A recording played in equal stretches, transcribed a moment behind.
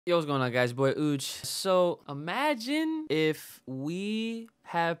Yo, what's going on, guys? Boy Uch. So imagine if we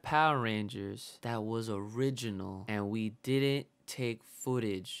have Power Rangers that was original and we didn't take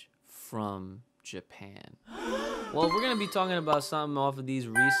footage from Japan. Well, we're going to be talking about something off of these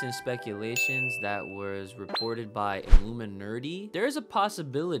recent speculations that was reported by Illuminerdi. There is a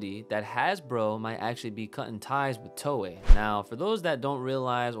possibility that Hasbro might actually be cutting ties with Toei. Now, for those that don't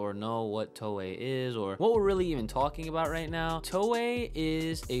realize or know what Toei is or what we're really even talking about right now, Toei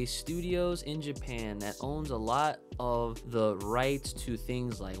is a studios in Japan that owns a lot of the rights to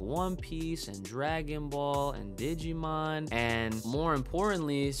things like One Piece and Dragon Ball and Digimon, and more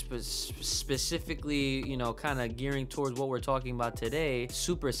importantly, specifically, you know, kind of gearing towards what we're talking about today,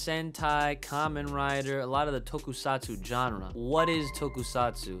 Super Sentai, Kamen Rider, a lot of the tokusatsu genre. What is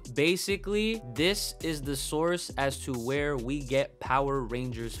tokusatsu? Basically, this is the source as to where we get Power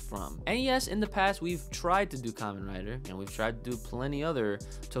Rangers from. And yes, in the past, we've tried to do Kamen Rider, and we've tried to do plenty other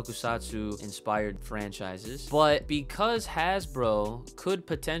tokusatsu inspired franchises, but because Hasbro could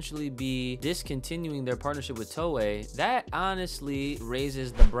potentially be discontinuing their partnership with Toei, that honestly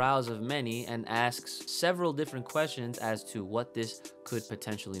raises the brows of many and asks several different questions as to what this could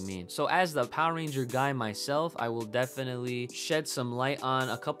potentially mean. So as the Power Ranger guy myself, I will definitely shed some light on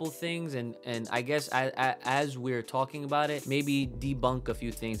a couple things, and I guess as we're talking about it, maybe debunk a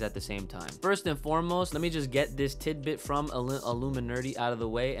few things at the same time. First and foremost, let me just get this tidbit from Illuminerdi out of the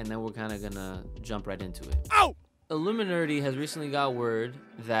way, and then we're kind of gonna jump right into it. Ow! Illuminerdi has recently got word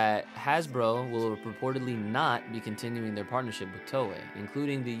that Hasbro will reportedly not be continuing their partnership with Toei,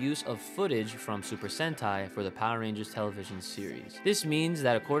 including the use of footage from Super Sentai for the Power Rangers television series. This means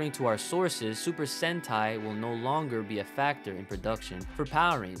that according to our sources, Super Sentai will no longer be a factor in production for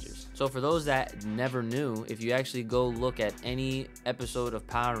Power Rangers. So for those that never knew, if you actually go look at any episode of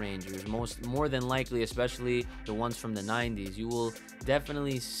Power Rangers, more than likely, especially the ones from the 90s, you will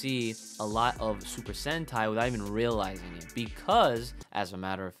definitely see a lot of Super Sentai without even realizing it, because as a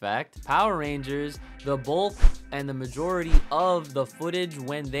matter of fact, Power Rangers, the bulk and the majority of the footage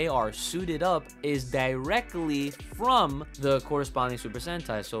when they are suited up is directly from the corresponding Super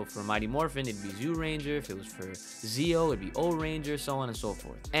Sentai. So for Mighty Morphin, it'd be Zoo Ranger. If it was for Zeo, it'd be O Ranger, so on and so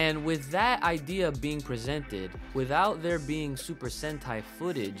forth. And with that idea being presented, without there being Super Sentai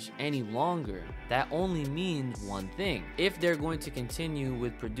footage any longer, that only means one thing. If they're going to continue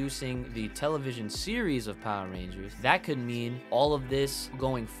with producing the television series of Power Rangers, that could mean all of this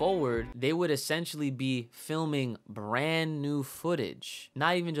going forward, they would essentially be filming brand new footage.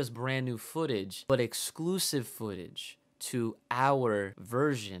 Not even just brand new footage, but exclusive footage to our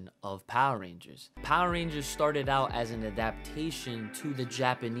version of Power Rangers. Power Rangers started out as an adaptation to the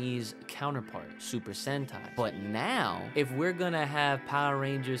Japanese counterpart, Super Sentai. But now, if we're gonna have Power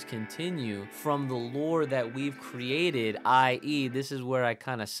Rangers continue from the lore that we've created, i.e., this is where I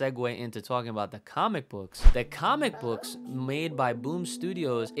kind of segue into talking about the comic books. The comic books made by Boom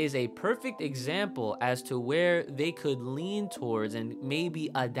Studios is a perfect example as to where they could lean towards and maybe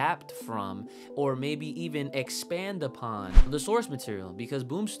adapt from, or maybe even expand upon the source material, because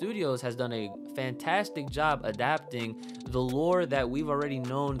Boom Studios has done a fantastic job adapting the lore that we've already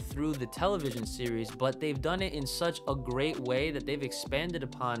known through the television series, but they've done it in such a great way that they've expanded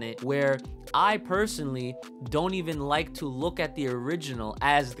upon it, where I personally don't even like to look at the original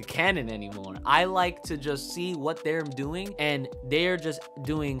as the canon anymore. I like to just see what they're doing, and they're just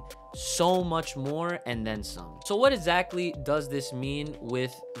doing so much more and then some. So what exactly does this mean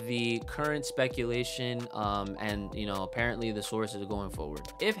with the current speculation and, you know, apparently the sources going forward?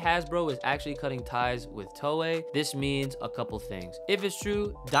 If Hasbro is actually cutting ties with Toei, this means a couple things. If it's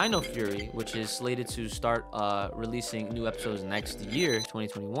true, Dino Fury, which is slated to start releasing new episodes next year,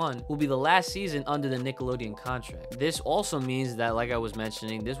 2021, will be the last season under the Nickelodeon contract. This also means that, like I was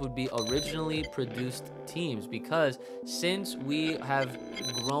mentioning, this would be originally produced teams, because since we have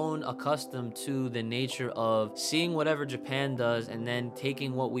grown accustomed to the nature of seeing whatever Japan does and then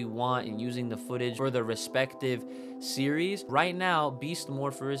taking what we want and using the footage for the respective series, right now Beast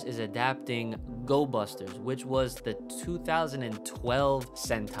Morphers is adapting Go Busters, which was the 2012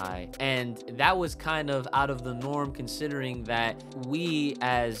 Sentai, and that was kind of out of the norm, considering that we,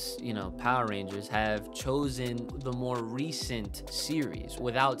 as you know, Power Rangers, have chosen the more recent series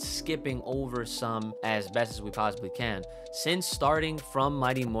without skipping over some as best as we possibly can. Since starting from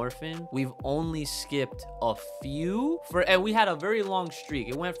Mighty Morphin, we've only skipped a few, and we had a very long streak.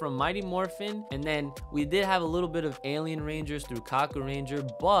 It went from Mighty Morphin, and then we did have a little bit of Alien Rangers through Kaku Ranger,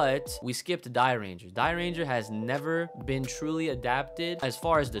 but we skipped Die Ranger. Die Ranger has never been truly adapted as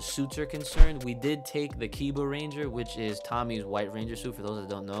far as the suits are concerned. We did take the Kiba Ranger, which is Tommy's White Ranger suit. For those that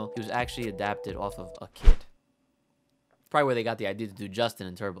don't know, he was actually adapted off of a kid. Probably where they got the idea to do Justin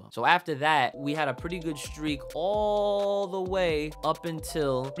and Turbo. So after that, we had a pretty good streak all the way up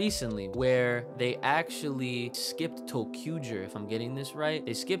until recently, where they actually skipped Tokuger, if I'm getting this right.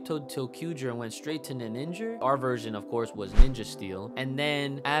 They skipped Tokuger and went straight to Ninja. Our version, of course, was Ninja Steel. And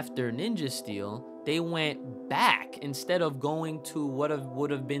then after Ninja Steel, they went back instead of going to what would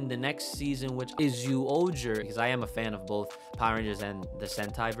have been the next season, which is Zyuohger, because I am a fan of both Power Rangers and the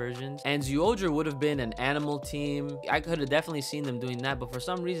Sentai versions. And Zyuohger would have been an animal team. I could have definitely seen them doing that, but for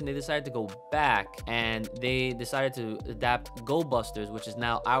some reason they decided to go back and they decided to adapt Go Busters, which is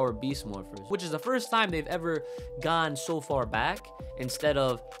now our Beast Morphers, which is the first time they've ever gone so far back instead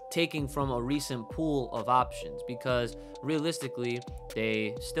of taking from a recent pool of options, because realistically,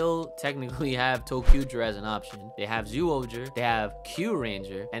 they still technically have Tokuger as an option. They have Zyuohger, they have Q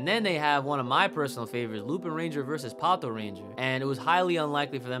Ranger, and then they have one of my personal favorites, Lupin Ranger versus Pato Ranger. And it was highly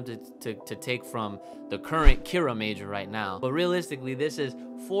unlikely for them to take from the current Kira Major right now. But realistically, this is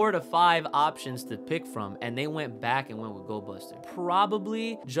 4 to 5 options to pick from, and they went back and went with Go Buster.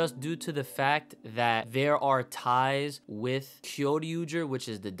 Probably just due to the fact that there are ties with Kyoryuger, which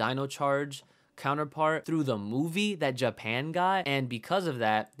is the Dino Charge counterpart, through the movie that Japan got, and because of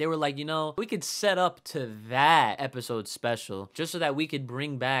that they were like, you know, we could set up to that episode special just so that we could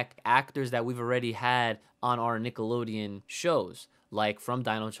bring back actors that we've already had on our Nickelodeon shows, like from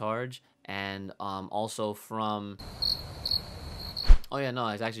Dino Charge and also from oh yeah, no,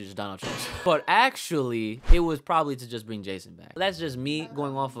 it's actually just Dino Charge. But actually, it was probably to just bring Jason back. That's just me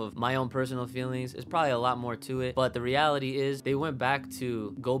going off of my own personal feelings. There's probably a lot more to it, but the reality is they went back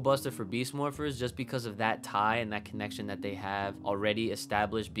to Go Buster for Beast Morphers just because of that tie and that connection that they have already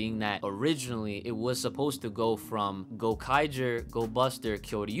established, being that originally it was supposed to go from Go Kaiger, Go Buster,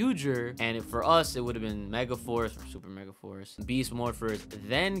 Kyoryuger, and for us, it would have been Mega Force or Super Mega Force, Beast Morphers,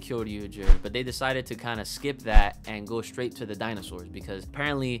 then Kyoryuger, but they decided to kind of skip that and go straight to the dinosaurs, because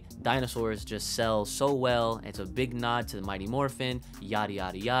apparently dinosaurs just sell so well. It's a big nod to the Mighty Morphin, yada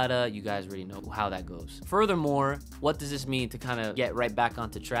yada yada. You guys already know how that goes. Furthermore, what does this mean to kind of get right back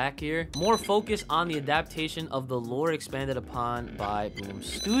onto track here? More focus on the adaptation of the lore expanded upon by Boom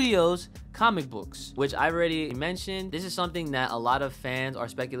Studios comic books, which I already mentioned. This is something that a lot of fans are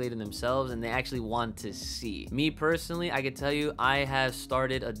speculating themselves and they actually want to see. Me personally, I can tell you, I have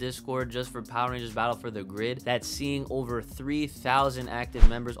started a Discord just for Power Rangers Battle for the Grid that's seeing over 3,000 active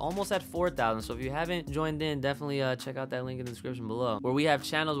members, almost at 4,000. So if you haven't joined in, definitely check out that link in the description below, where we have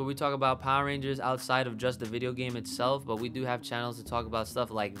channels where we talk about Power Rangers outside of just the video game itself, but we do have channels to talk about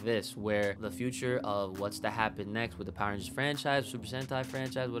stuff like this, where the future of what's to happen next with the Power Rangers franchise, Super Sentai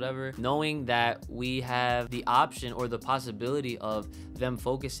franchise, whatever, knowing that we have the option or the possibility of them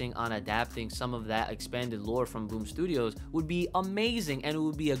focusing on adapting some of that expanded lore from Boom Studios would be amazing, and it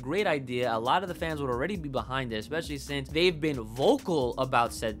would be a great idea. A lot of the fans would already be behind it, especially since they've been vocal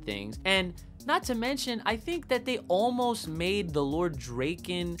about said things. And not to mention, I think that they almost made the Lord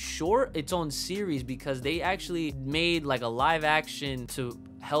Draken short its own series, because they actually made like a live action to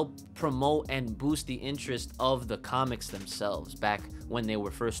help promote and boost the interest of the comics themselves back when they were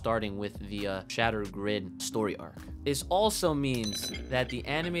first starting with the Shattered Grid story arc. This also means that the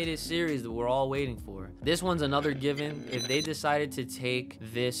animated series that we're all waiting for, this one's another given. If they decided to take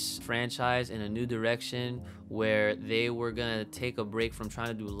this franchise in a new direction, where they were gonna take a break from trying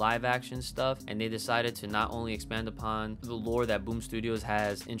to do live action stuff, and they decided to not only expand upon the lore that Boom Studios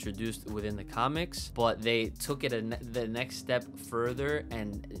has introduced within the comics, but they took it the next step further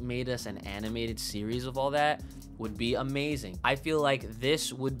and made us an animated series of all that, would be amazing. I feel like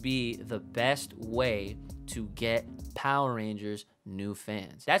this would be the best way to get Power Rangers new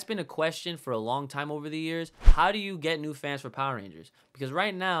fans. That's been a question for a long time over the years. How do you get new fans for Power Rangers? Because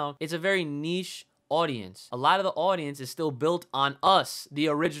right now, it's a very niche audience. A lot of the audience is still built on us, the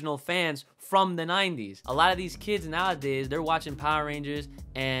original fans from the 90s. A lot of these kids nowadays, they're watching Power Rangers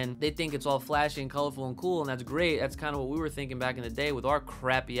and they think it's all flashy and colorful and cool, and that's great. That's kind of what we were thinking back in the day with our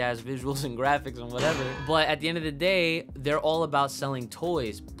crappy ass visuals and graphics and whatever. But at the end of the day, they're all about selling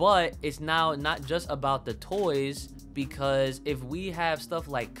toys. But it's now not just about the toys, because if we have stuff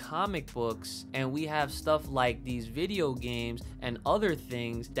like comic books and we have stuff like these video games and other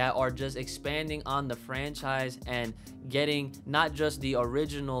things that are just expanding on the franchise and getting not just the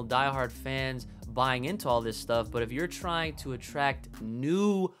original diehard fans buying into all this stuff, but if you're trying to attract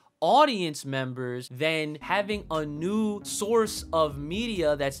new audience members, then having a new source of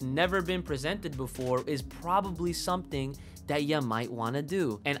media that's never been presented before is probably something that you might want to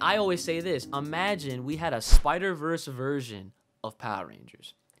do. And I always say this, imagine we had a Spider-Verse version of Power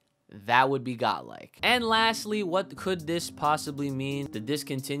Rangers. that would be godlike. And lastly, what could this possibly mean? The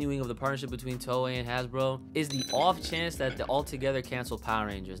discontinuing of the partnership between Toei and Hasbro is the off chance that they altogether cancel Power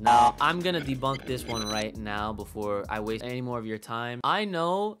Rangers. Now, I'm gonna debunk this one right now before I waste any more of your time. I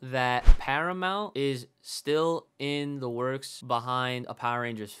know that Paramount is still in the works behind a Power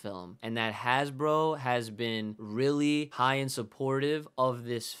Rangers film, and that Hasbro has been really high and supportive of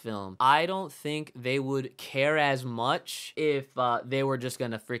this film. I don't think they would care as much if they were just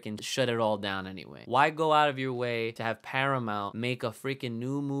gonna freaking shut it all down anyway. Why go out of your way to have Paramount make a freaking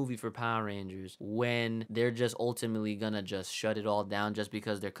new movie for Power Rangers when they're just ultimately gonna just shut it all down just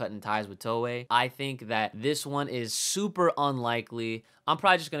because they're cutting ties with Toei? I think that this one is super unlikely. I'm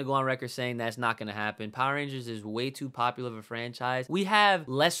probably just going to go on record saying that's not going to happen. Power Rangers is way too popular of a franchise. We have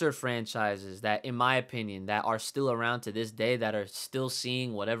lesser franchises that, in my opinion, that are still around to this day, that are still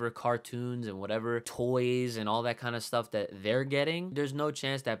seeing whatever cartoons and whatever toys and all that kind of stuff that they're getting. There's no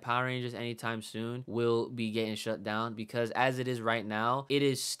chance that Power Rangers anytime soon will be getting shut down, because as it is right now, it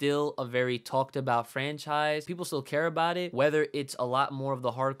is still a very talked about franchise. People still care about it, whether it's a lot more of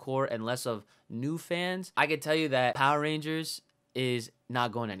the hardcore and less of new fans. I can tell you that Power Rangers is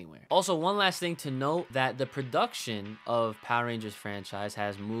not going anywhere. Also, one last thing to note, that the production of Power Rangers franchise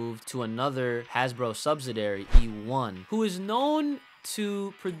has moved to another Hasbro subsidiary, E1, who is known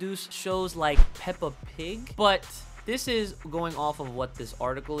to produce shows like Peppa Pig, but this is going off of what this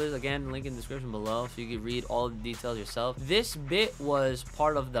article is. Again, link in the description below so you can read all the details yourself. This bit was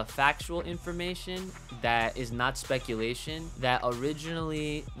part of the factual information that is not speculation, that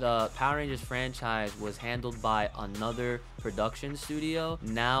originally the Power Rangers franchise was handled by another production studio,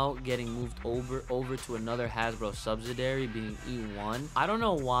 now getting moved over to another Hasbro subsidiary, being E1. I don't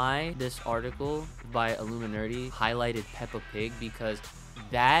know why this article by Illuminati highlighted Peppa Pig, because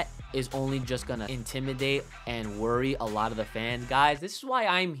that is only just gonna intimidate and worry a lot of the fans. Guys, this is why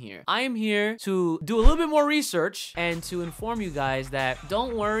I'm here. I am here to do a little bit more research and to inform you guys that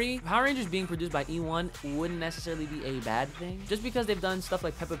don't worry, Power Rangers being produced by E1 wouldn't necessarily be a bad thing. Just because they've done stuff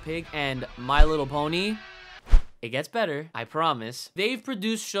like Peppa Pig and My Little Pony, it gets better, I promise. They've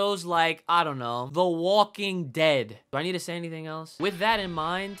produced shows like, I don't know, The Walking Dead. Do I need to say anything else? With that in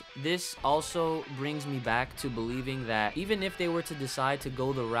mind, this also brings me back to believing that even if they were to decide to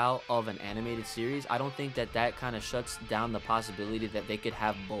go the route of an animated series, I don't think that that kind of shuts down the possibility that they could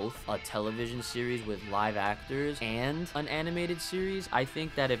have both a television series with live actors and an animated series. I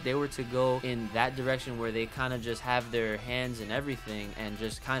think that if they were to go in that direction where they kind of just have their hands in everything and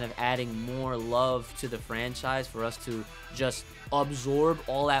just kind of adding more love to the franchise for us to just absorb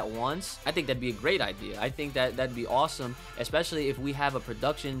all at once, I think that'd be a great idea. I think that that'd be awesome, especially if we have a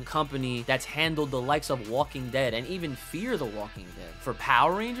production company that's handled the likes of Walking Dead and even Fear the Walking Dead. For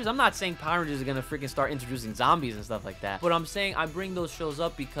Power Rangers, I'm not saying Power Rangers are gonna freaking start introducing zombies and stuff like that, but I'm saying I bring those shows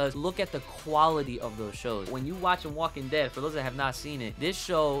up because look at the quality of those shows. When you watch Walking Dead, for those that have not seen it, this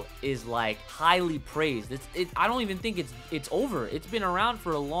show is like highly praised. I don't even think it's over. It's been around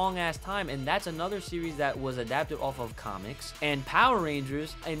for a long ass time, and that's another series that was adapted off of comics. And Power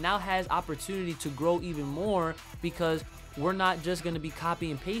Rangers, and now has opportunity to grow even more, because we're not just going to be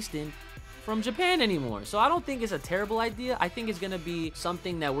copy and pasting from Japan anymore. So I don't think it's a terrible idea. I think it's going to be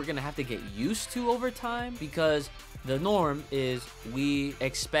something that we're going to have to get used to over time, because the norm is we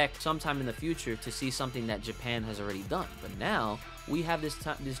expect sometime in the future to see something that Japan has already done. But now we have this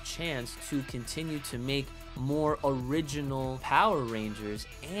chance to continue to make more original Power Rangers,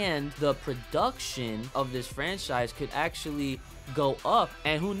 and the production of this franchise could actually go up.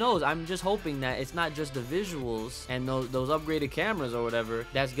 And who knows, I'm just hoping that it's not just the visuals and those upgraded cameras or whatever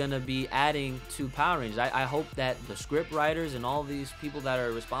that's gonna be adding to Power Rangers. I hope that the script writers and all these people that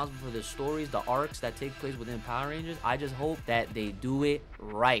are responsible for the stories, the arcs that take place within Power Rangers, I just hope that they do it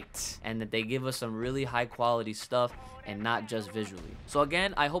right and that they give us some really high quality stuff and not just visually. So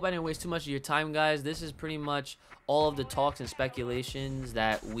again, I hope I didn't waste too much of your time, guys. This is pretty much all of the talks and speculations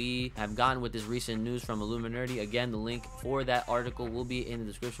that we have gotten with this recent news from Illuminati. Again, the link for that article will be in the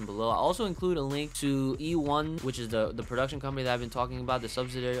description below. I'll also include a link to E1, which is the production company that I've been talking about, the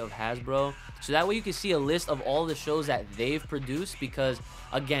subsidiary of Hasbro, so that way you can see a list of all the shows that they've produced, because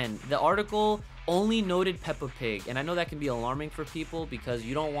again, the article only noted Peppa Pig, and I know that can be alarming for people, because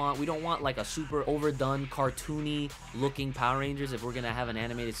we don't want like a super overdone cartoony looking Power Rangers. If we're gonna have an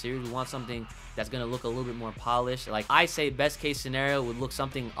animated series, we want something that's gonna look a little bit more polished. Like, I say best case scenario would look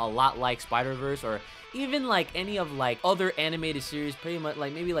something a lot like Spider-Verse, or even like any of like other animated series, pretty much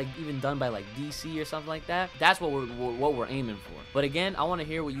like maybe like even done by like DC or something like that. That's what we're aiming for. But again, I want to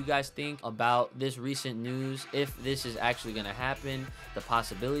hear what you guys think about this recent news, if this is actually gonna happen, the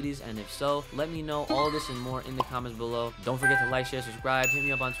possibilities, and if so, let me let me know all this and more in the comments below. Don't forget to like, share, subscribe, hit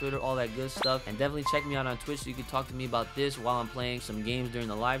me up on Twitter, all that good stuff. And definitely check me out on Twitch so you can talk to me about this while I'm playing some games during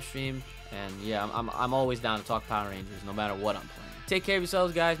the live stream. And yeah, I'm always down to talk Power Rangers no matter what I'm playing. Take care of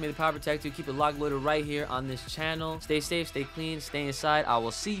yourselves, guys. May the power protect you. Keep it locked, loaded right here on this channel. Stay safe, stay clean, stay inside. I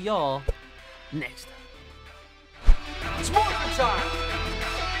will see y'all next time. It's morning time!